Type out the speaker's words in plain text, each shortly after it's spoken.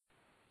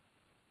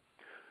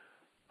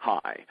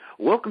Hi,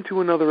 welcome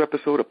to another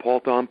episode of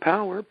Paul on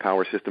Power,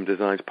 Power System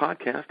Design's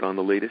podcast on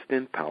the latest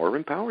in power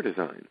and power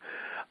design.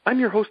 I'm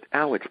your host,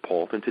 Alex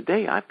Pault, and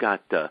today I've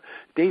got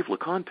Dave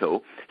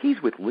Lecanto.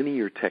 He's with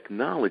Linear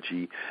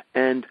Technology,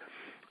 and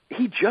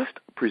he just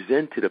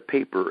presented a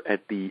paper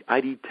at the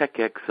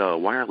IDTechEx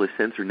Wireless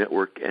Sensor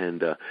Network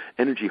and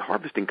Energy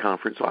Harvesting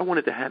Conference, so I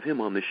wanted to have him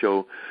on the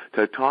show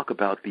to talk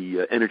about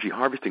the energy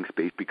harvesting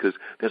space because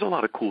there's a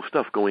lot of cool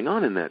stuff going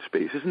on in that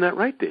space. Isn't that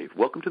right, Dave?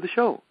 Welcome to the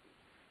show.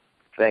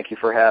 Thank you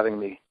for having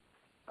me.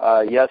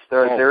 Yes,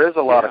 there is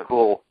a lot of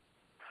cool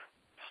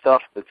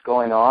stuff that's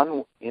going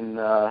on in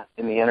the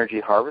energy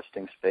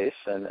harvesting space,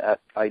 and at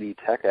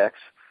IDTechEx,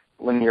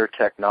 Linear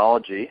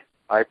Technology,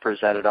 I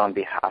presented on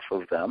behalf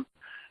of them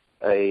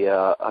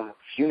a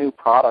few new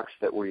products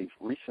that we've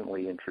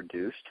recently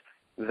introduced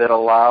that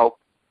allow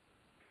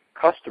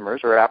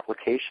customers or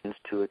applications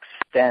to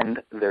extend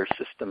their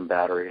system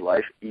battery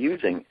life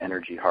using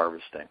energy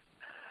harvesting.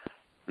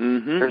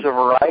 Mm-hmm. There's a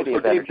variety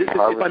of energy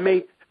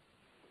harvesting.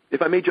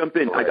 If I may jump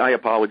in, I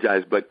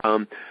apologize, but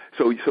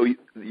so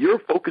you're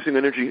focusing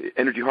on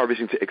energy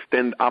harvesting to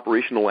extend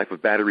operational life of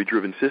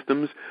battery-driven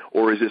systems,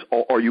 or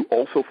are you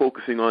also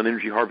focusing on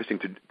energy harvesting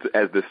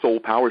as the sole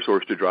power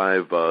source to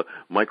drive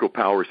micro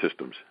power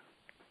systems?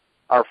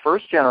 Our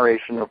first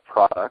generation of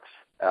products,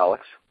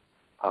 Alex,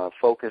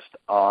 focused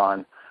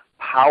on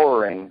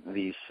powering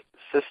these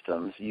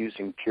systems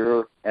using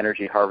pure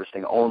energy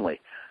harvesting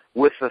only,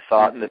 with the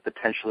thought that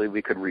potentially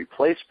we could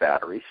replace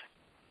batteries.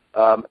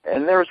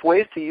 And there's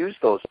ways to use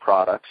those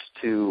products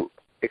to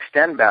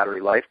extend battery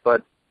life,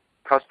 but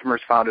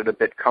customers found it a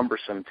bit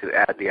cumbersome to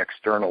add the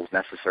externals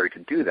necessary to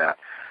do that.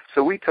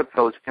 So we took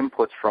those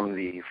inputs from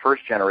the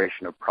first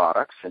generation of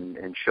products and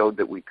showed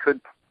that we could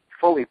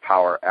fully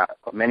power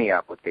many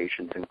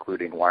applications,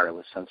 including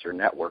wireless sensor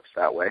networks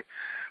that way.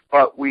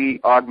 But we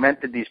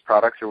augmented these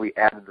products, or we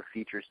added the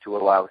features to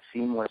allow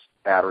seamless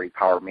battery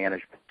power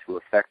management to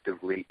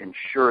effectively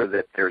ensure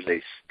that there's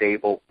a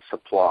stable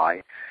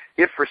supply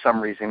if for some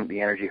reason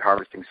the energy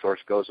harvesting source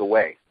goes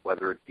away,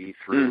 whether it be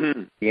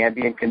through the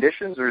ambient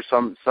conditions or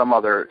some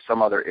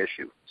other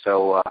issue.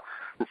 So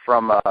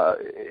from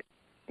 100%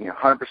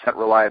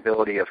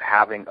 reliability of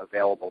having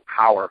available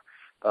power,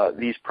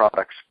 these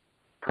products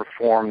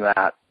perform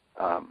that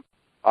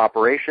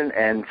operation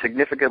and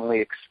significantly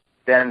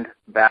extend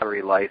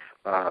battery life.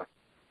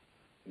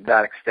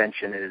 That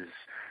extension is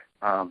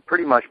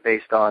pretty much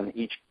based on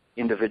each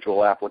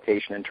individual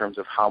application in terms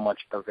of how much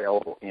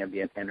available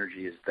ambient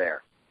energy is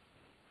there.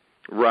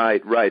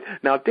 Right.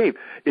 Now, Dave,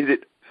 is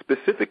it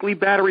specifically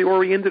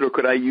battery-oriented, or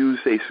could I use,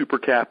 say,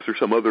 supercaps or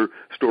some other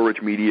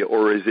storage media,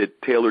 or is it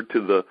tailored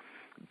to the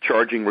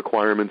charging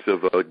requirements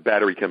of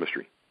battery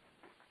chemistry?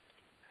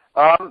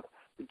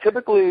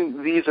 Typically,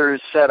 these are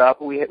set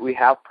up. We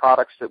have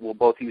products that will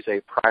both use a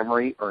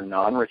primary or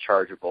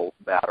non-rechargeable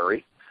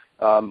battery,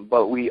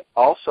 but we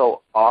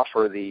also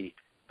offer the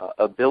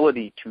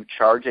ability to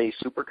charge a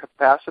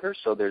supercapacitor,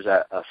 so there's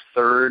a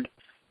third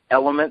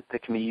element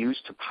that can be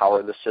used to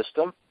power the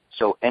system.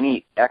 So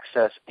any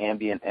excess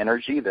ambient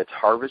energy that's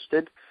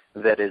harvested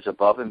that is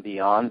above and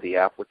beyond the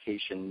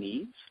application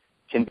needs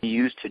can be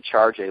used to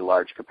charge a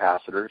large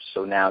capacitor.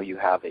 So now you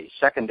have a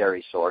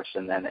secondary source,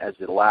 and then as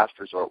the last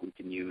resort, we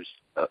can use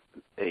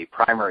a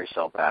primary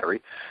cell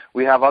battery.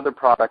 We have other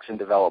products in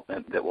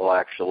development that will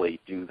actually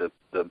do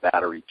the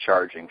battery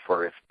charging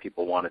for if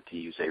people wanted to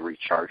use a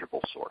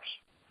rechargeable source.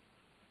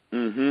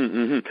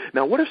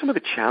 Now, what are some of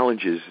the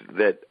challenges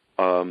that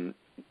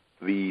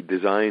the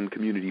design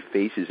community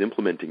faces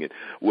implementing it?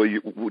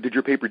 Did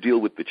your paper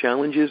deal with the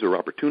challenges or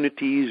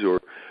opportunities,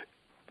 or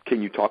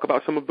can you talk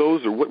about some of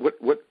those, or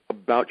what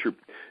about your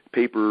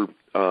paper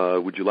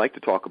would you like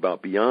to talk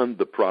about beyond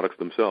the products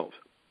themselves?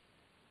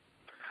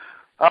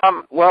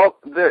 Well,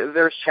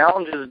 there's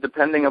challenges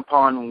depending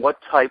upon what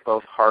type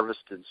of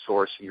harvested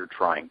source you're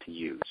trying to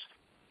use.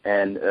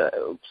 And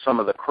some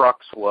of the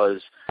crux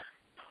was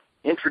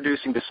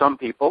introducing to some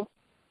people,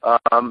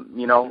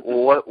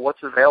 what's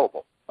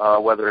available.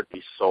 Whether it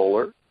be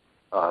solar,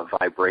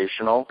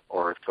 vibrational,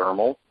 or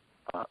thermal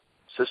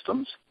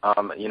systems.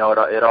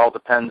 It all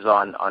depends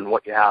on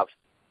what you have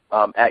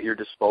at your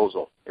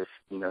disposal. If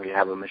you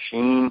have a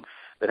machine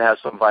that has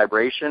some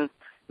vibration,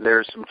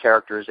 there's some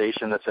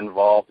characterization that's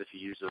involved if you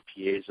use a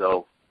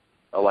piezo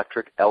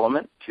electric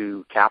element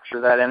to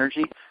capture that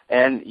energy.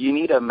 And you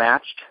need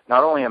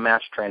not only a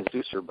matched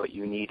transducer, but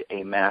you need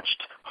a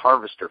matched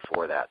harvester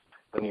for that.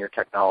 Linear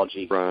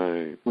Technology,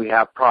 right. We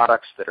have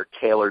products that are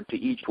tailored to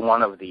each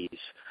one of these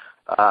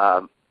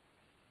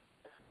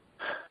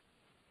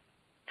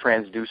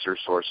transducer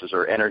sources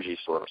or energy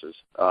sources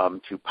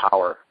to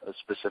power a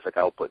specific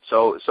output.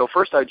 So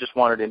first I just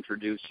wanted to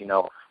introduce,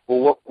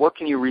 what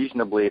can you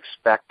reasonably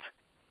expect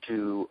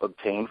to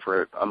obtain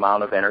for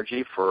amount of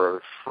energy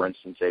for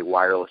instance, a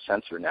wireless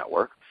sensor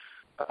network,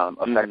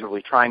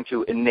 effectively trying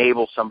to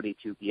enable somebody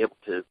to be able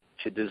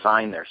to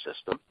design their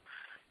system.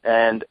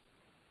 And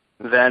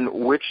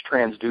then which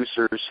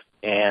transducers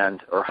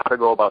or how to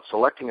go about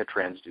selecting a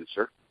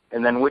transducer,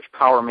 and then which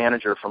power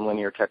manager from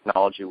Linear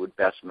Technology would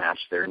best match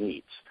their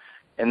needs.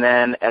 And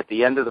then at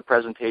the end of the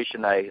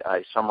presentation,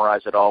 I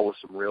summarize it all with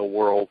some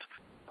real-world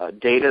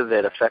data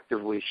that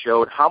effectively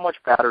showed how much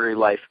battery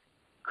life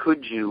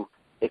could you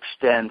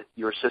extend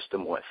your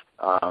system with.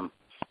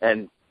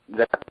 And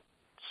that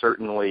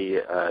certainly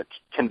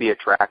can be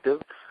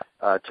attractive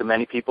to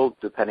many people,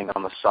 depending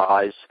on the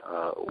size,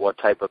 what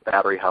type of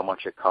battery, how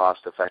much it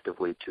costs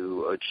effectively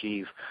to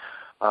achieve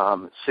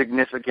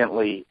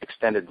significantly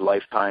extended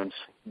lifetimes,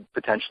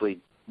 potentially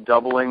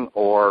doubling,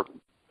 or,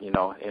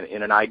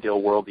 in an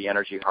ideal world, the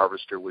energy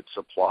harvester would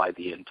supply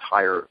the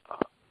entire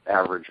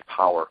average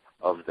power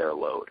of their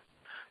load,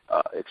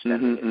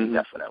 extending it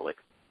indefinitely.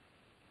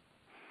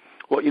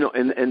 Well,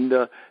 and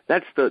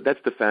that's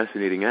the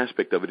fascinating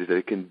aspect of it, is that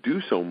it can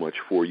do so much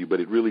for you, but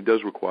it really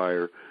does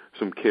require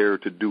some care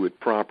to do it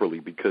properly,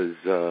 because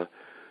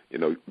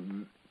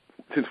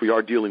since we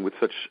are dealing with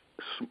such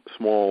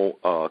small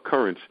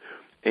currents,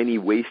 any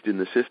waste in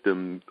the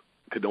system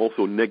could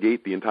also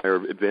negate the entire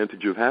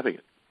advantage of having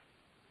it.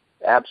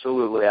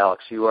 Absolutely,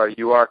 Alex. You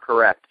are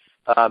correct.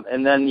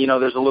 And then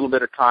there's a little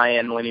bit of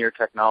tie-in linear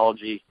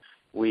technology.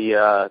 We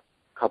a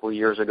couple of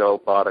years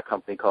ago bought a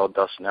company called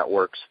Dust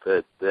Networks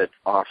that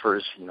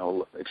offers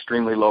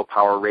extremely low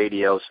power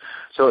radios.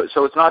 So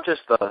it's not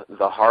just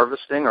the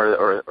harvesting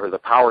or the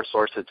power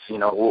source. It's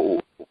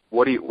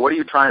what are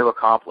you trying to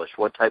accomplish?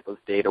 What type of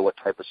data? What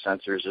type of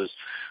sensors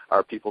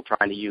are people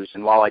trying to use?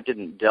 And while I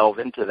didn't delve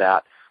into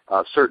that,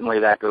 certainly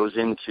that goes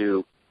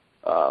into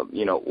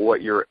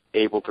what you're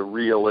able to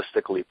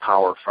realistically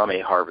power from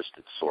a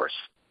harvested source.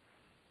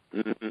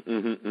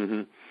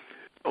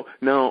 Oh,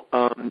 now,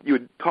 you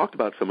had talked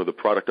about some of the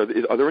product.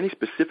 Are there any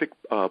specific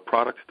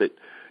products that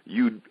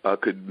you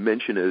could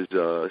mention as,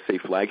 say,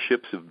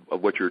 flagships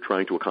of what you're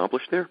trying to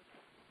accomplish there?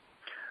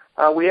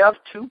 We have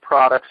two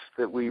products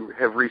that we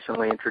have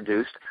recently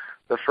introduced.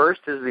 The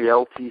first is the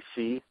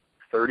LTC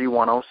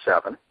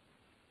 3107.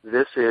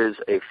 This is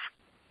a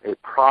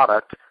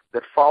product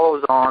that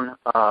follows on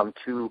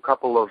to a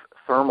couple of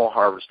thermal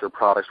harvester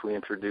products we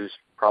introduced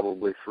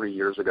probably 3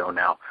 years ago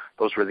now.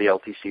 Those were the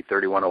LTC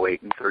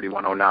 3108 and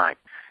 3109.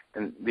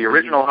 And the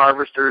original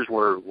harvesters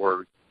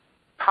were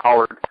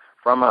powered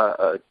from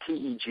a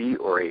TEG,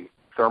 or a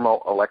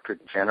thermoelectric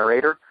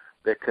generator,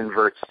 that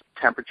converts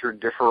temperature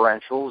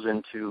differentials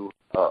into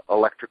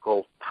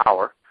electrical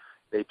power.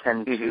 They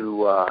tend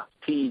to,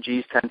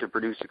 TEGs tend to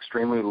produce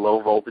extremely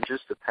low voltages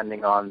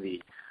depending on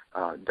the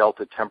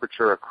delta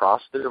temperature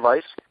across the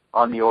device,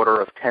 on the order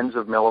of tens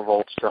of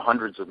millivolts to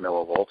hundreds of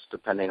millivolts,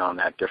 depending on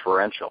that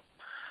differential.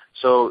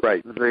 So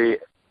right.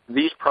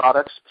 These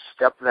products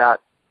step that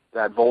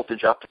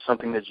voltage up to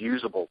something that's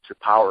usable to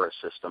power a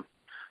system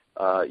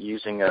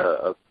using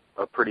a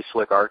pretty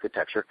slick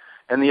architecture.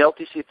 And the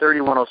LTC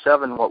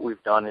 3107, what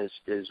we've done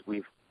is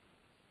we've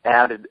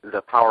added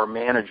the power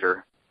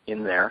manager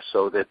in there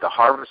so that the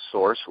harvest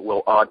source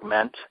will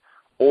augment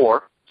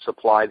or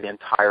supply the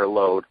entire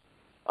load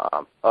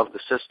of the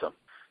system.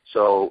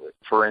 So,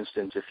 for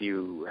instance, if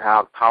you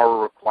have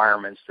power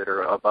requirements that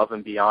are above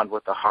and beyond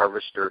what the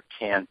harvester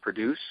can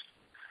produce,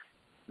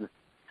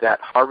 that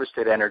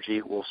harvested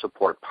energy will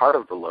support part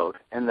of the load,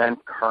 and then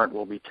current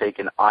will be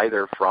taken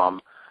either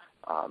from,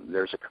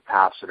 there's a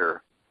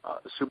capacitor, a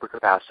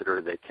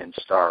supercapacitor that can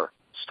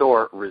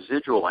store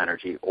residual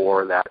energy,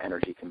 or that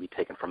energy can be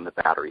taken from the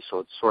battery. So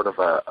it's sort of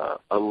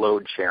a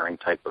load-sharing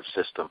type of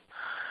system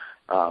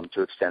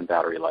to extend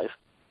battery life.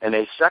 And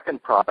a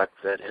second product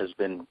that has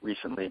been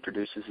recently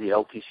introduced is the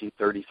LTC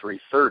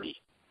 3330.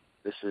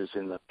 This is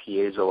in the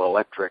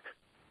piezoelectric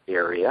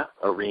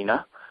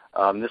arena.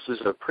 This is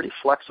a pretty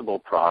flexible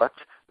product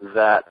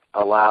that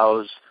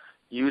allows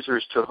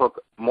users to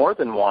hook more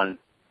than one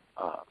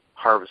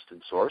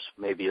harvested source,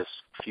 maybe a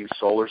few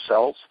solar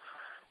cells,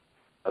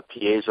 a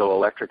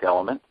piezoelectric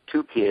element,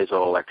 two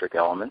piezoelectric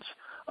elements,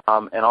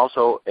 and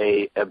also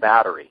a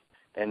battery.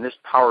 And this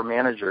power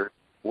manager,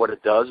 what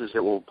it does is it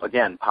will,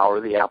 again, power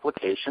the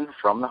application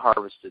from the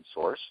harvested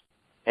source.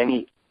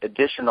 Any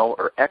additional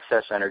or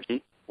excess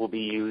energy will be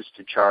used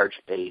to charge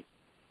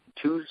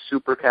two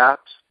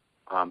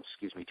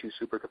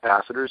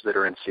supercapacitors that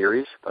are in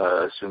series,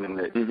 assuming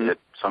that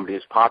somebody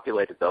has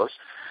populated those.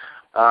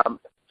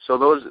 So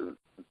those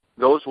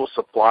will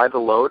supply the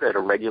load at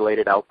a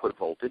regulated output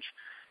voltage.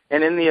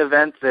 And in the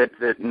event that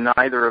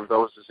neither of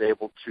those is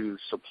able to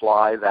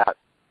supply that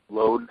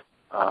load,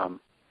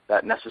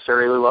 that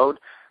necessary load,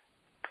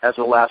 as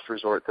a last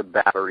resort, the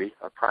battery,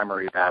 a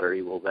primary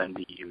battery, will then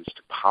be used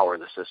to power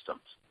the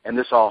systems. And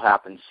this all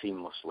happens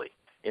seamlessly,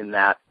 in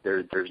that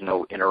there's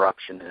no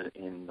interruption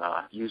in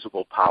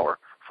usable power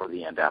for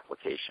the end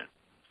application.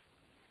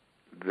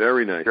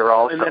 Very nice.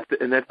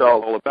 And that's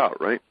all about,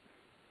 right?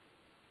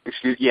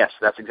 Yes,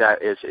 that's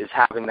exactly. Is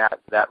having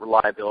that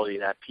reliability,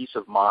 that peace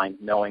of mind,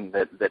 knowing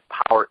that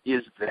power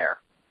is there.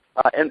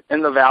 And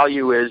the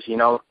value is,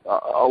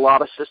 a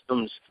lot of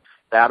systems,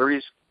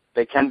 batteries,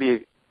 they can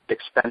be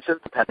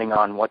expensive depending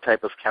on what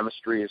type of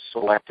chemistry is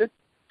selected.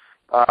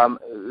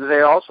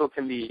 They also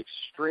can be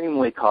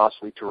extremely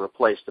costly to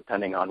replace,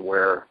 depending on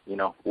where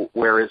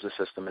is the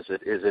system. Is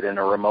it in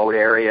a remote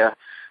area?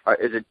 Or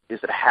is it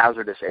a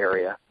hazardous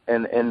area?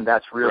 And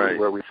that's really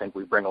where we think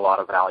we bring a lot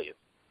of value.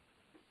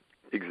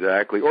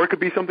 Exactly. Or it could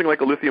be something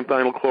like a lithium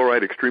thionyl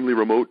chloride extremely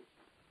remote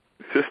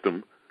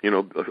system,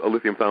 a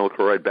lithium thionyl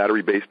chloride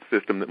battery-based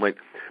system that might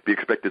be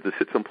expected to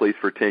sit someplace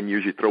for 10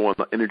 years. You throw on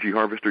the energy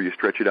harvester, you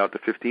stretch it out to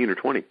 15 or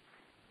 20.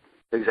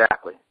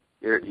 Exactly.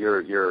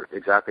 You're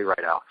exactly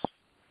right, Alex.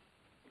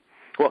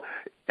 Well,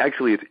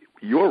 actually,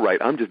 you're right.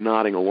 I'm just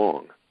nodding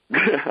along.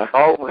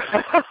 Oh.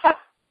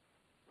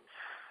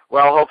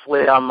 Well,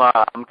 hopefully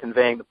I'm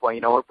conveying the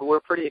point. We're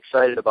pretty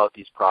excited about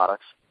these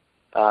products.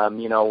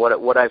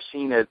 What I've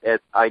seen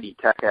at ID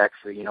TechX,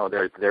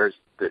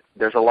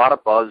 there's a lot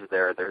of buzz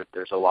there.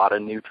 There's a lot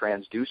of new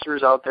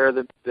transducers out there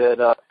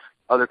that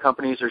other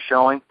companies are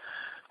showing,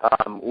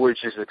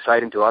 which is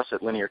exciting to us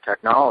at Linear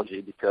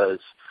Technology because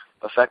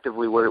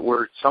effectively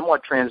we're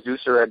somewhat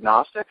transducer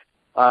agnostic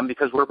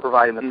because we're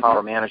providing the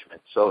power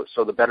management. So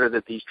the better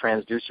that these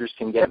transducers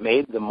can get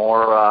made, the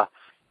more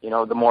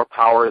the more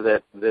power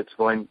that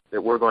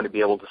we're going to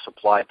be able to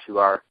supply to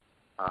our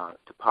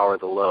to power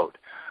the load.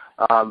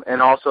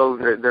 And also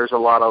there's a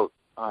lot of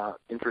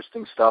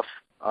interesting stuff.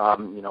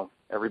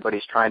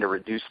 Everybody's trying to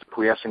reduce the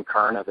quiescent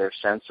current of their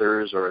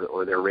sensors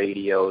or their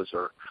radios,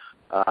 or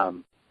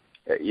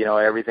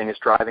everything is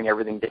driving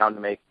everything down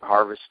to make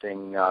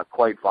harvesting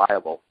quite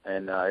viable.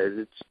 And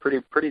it's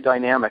pretty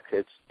dynamic.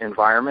 It's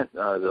environment.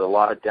 There's a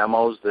lot of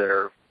demos that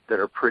are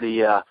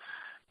pretty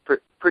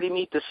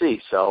neat to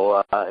see.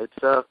 So it's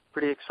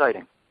pretty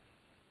exciting.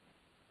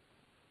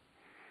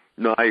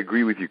 No, I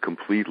agree with you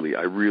completely.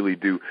 I really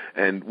do.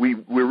 And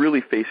we're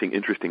really facing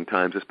interesting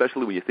times,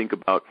 especially when you think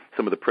about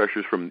some of the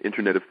pressures from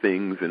Internet of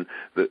Things and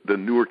the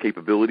newer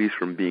capabilities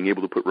from being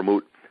able to put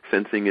remote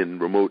sensing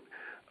and remote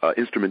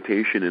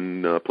instrumentation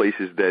in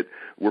places that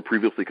were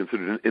previously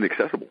considered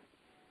inaccessible.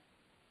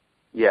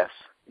 Yes.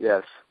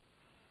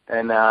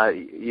 And,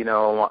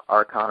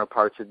 our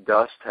counterparts at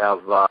Dust have,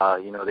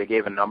 they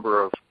gave a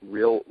number of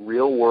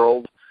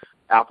real-world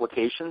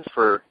applications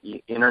for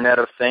Internet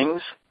of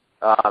Things,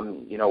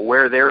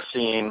 where they're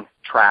seeing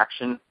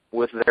traction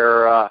with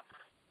their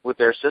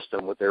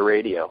system, with their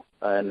radio.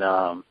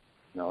 And,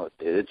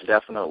 it's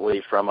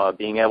definitely from from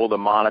being able to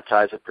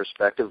monetize a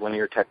perspective.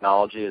 Linear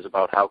Technology is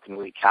about how can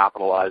we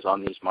capitalize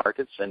on these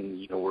markets,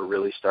 and, we're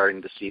really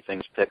starting to see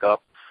things pick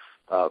up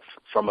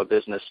from a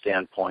business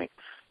standpoint.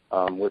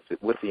 With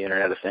the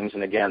Internet of Things,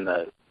 and again,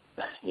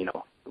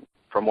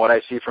 from what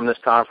I see from this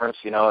conference,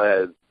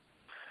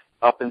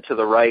 up and to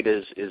the right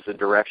is the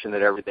direction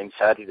that everything's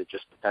headed. It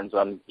just depends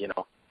on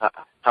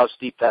how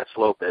steep that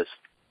slope is.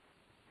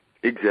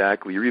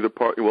 Exactly. You're either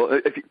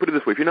if you put it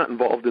this way, if you're not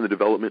involved in the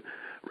development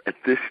at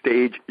this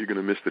stage, you're going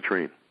to miss the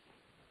train.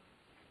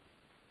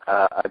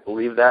 I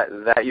believe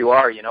that you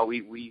are.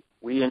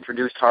 We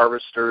introduced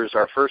harvesters,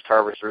 our first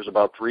harvesters,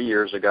 about 3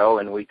 years ago,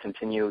 and we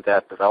continue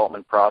that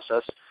development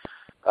process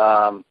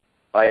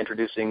by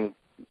introducing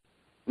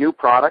new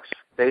products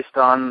based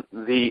on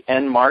the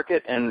end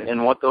market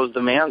and what those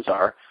demands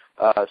are.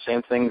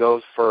 Same thing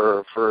goes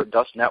for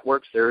Dust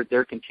Networks.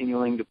 They're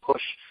continuing to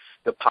push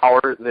the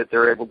power that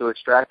they're able to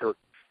extract, or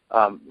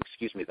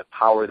the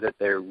power that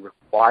they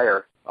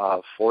require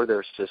for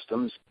their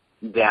systems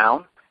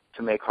down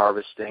to make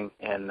harvesting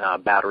and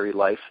battery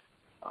life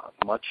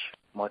much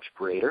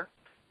greater.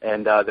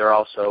 And they're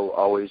also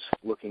always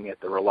looking at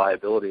the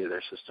reliability of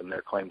their system.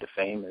 Their claim to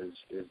fame is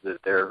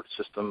that their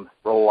system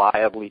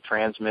reliably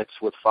transmits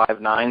with 5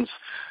 nines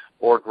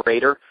or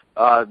greater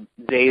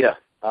data,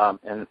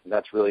 and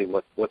that's really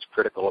what's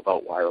critical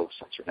about wireless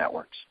sensor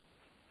networks.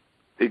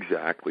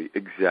 Exactly.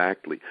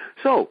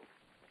 So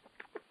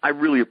I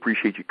really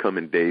appreciate you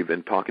coming, Dave,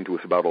 and talking to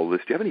us about all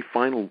this. Do you have any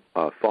final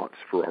thoughts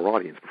for our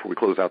audience before we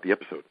close out the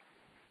episode?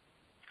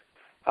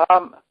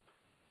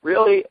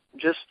 Really,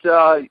 just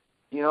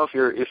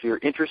if you're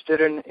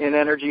interested in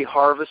energy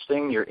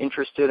harvesting, you're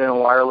interested in a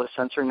wireless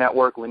sensor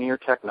network, Linear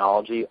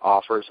Technology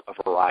offers a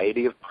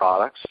variety of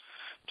products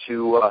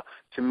to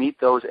meet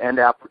those end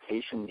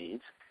application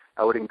needs.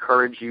 I would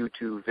encourage you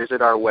to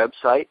visit our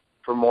website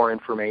for more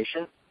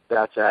information.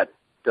 That's at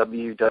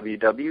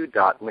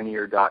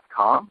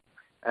www.linear.com.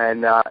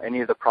 And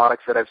any of the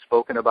products that I've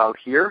spoken about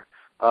here,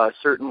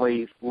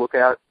 certainly look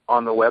at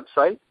on the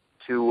website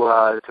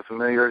to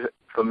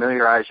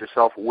familiarize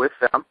yourself with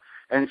them.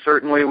 And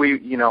certainly,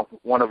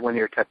 one of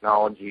Linear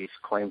Technology's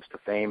claims to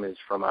fame is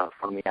from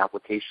the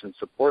application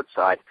support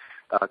side,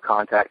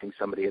 contacting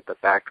somebody at the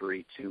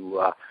factory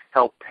to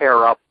help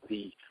pair up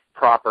the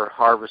proper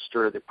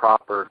harvester, the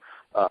proper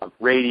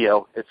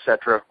radio,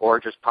 etc., or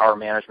just power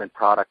management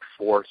product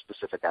for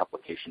specific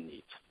application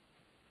needs.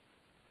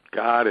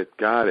 Got it.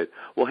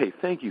 Well, hey,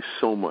 thank you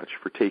so much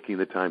for taking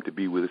the time to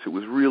be with us. It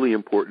was really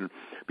important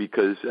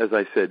because, as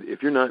I said,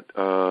 if you're not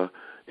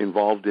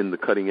involved in the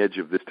cutting edge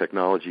of this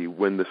technology,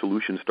 when the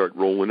solutions start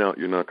rolling out,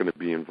 you're not going to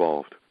be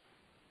involved.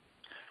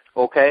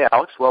 Okay,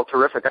 Alex. Well,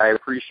 terrific. I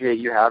appreciate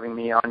you having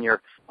me on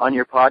your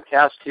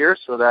podcast here,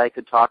 so that I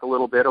could talk a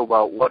little bit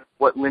about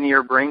what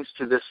Linear brings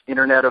to this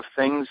Internet of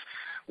Things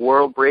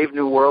world, brave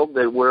new world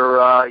that we're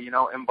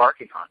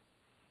embarking on.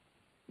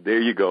 There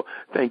you go.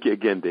 Thank you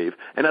again, Dave.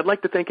 And I'd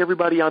like to thank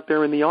everybody out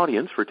there in the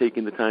audience for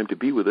taking the time to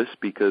be with us,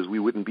 because we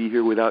wouldn't be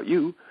here without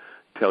you.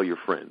 Tell your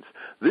friends.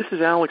 This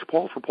is Alex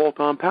Paul for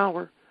Paulton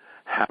Power.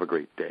 Have a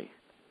great day.